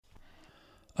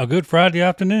A good Friday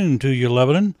afternoon to you,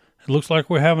 Lebanon. It looks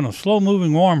like we're having a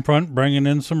slow-moving warm front bringing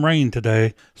in some rain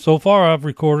today. So far, I've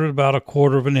recorded about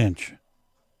 1/4 of an inch.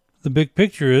 The big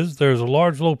picture is there's a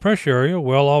large low-pressure area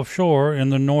well offshore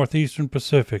in the northeastern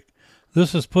Pacific.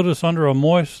 This has put us under a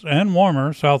moist and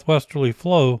warmer southwesterly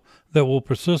flow that will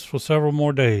persist for several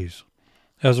more days.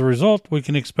 As a result, we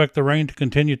can expect the rain to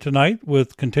continue tonight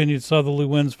with continued southerly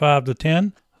winds 5 to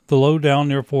 10, the low down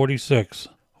near 46.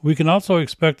 We can also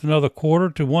expect another 1/4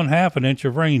 to 1/2 an inch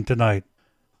of rain tonight.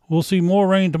 We'll see more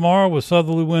rain tomorrow with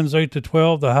southerly winds 8 to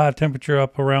 12, the high temperature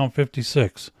up around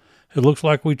 56. It looks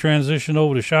like we transition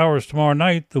over to showers tomorrow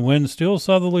night, the wind still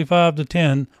southerly 5 to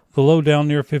 10, the low down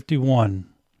near 51.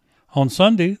 On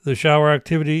Sunday, the shower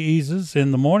activity eases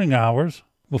in the morning hours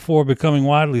before becoming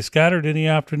widely scattered in the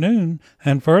afternoon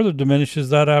and further diminishes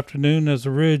that afternoon as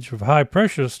a ridge of high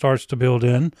pressure starts to build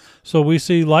in, so we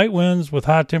see light winds with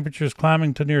high temperatures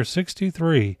climbing to near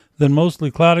 63, then mostly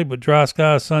cloudy but dry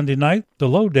skies Sunday night, the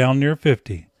low down near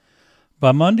 50.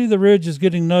 By Monday, the ridge is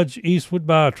getting nudged eastward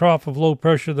by a trough of low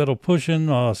pressure that'll push in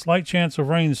a slight chance of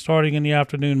rain starting in the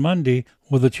afternoon Monday,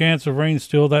 with a chance of rain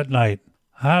still that night.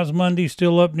 Highs Monday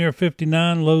still up near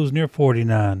 59, lows near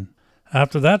 49.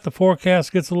 After that, the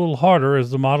forecast gets a little harder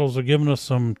as the models are giving us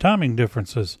some timing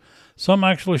differences. Some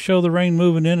actually show the rain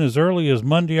moving in as early as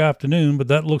Monday afternoon, but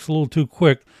that looks a little too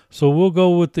quick, so we'll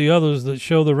go with the others that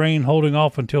show the rain holding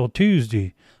off until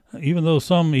Tuesday, even though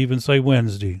some even say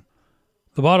Wednesday.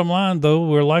 The bottom line, though,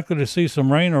 we're likely to see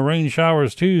some rain or rain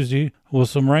showers Tuesday, with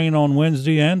some rain on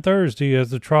Wednesday and Thursday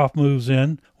as the trough moves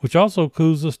in, which also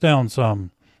cools us down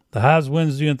some. The highs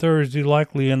Wednesday and Thursday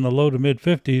likely in the low to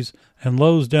mid-50s and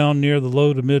lows down near the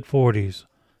low to mid-40s.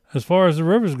 As far as the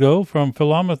rivers go, from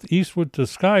Philomath eastward to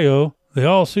Skyo, they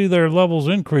all see their levels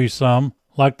increase some,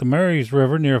 like the Marys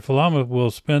River near Philomath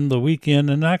will spend the weekend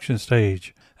in action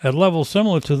stage, at levels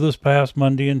similar to this past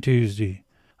Monday and Tuesday.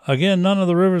 Again, none of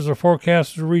the rivers are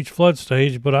forecasted to reach flood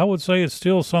stage, but I would say it's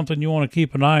still something you want to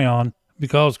keep an eye on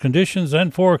because conditions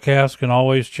and forecasts can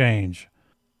always change.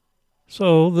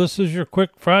 So this is your quick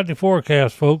Friday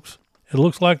forecast, folks. It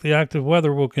looks like the active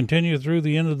weather will continue through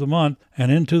the end of the month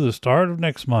and into the start of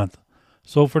next month.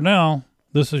 So for now,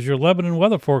 this is your Lebanon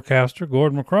weather forecaster,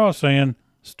 Gordon McCraw, saying,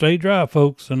 stay dry,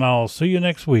 folks, and I'll see you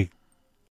next week.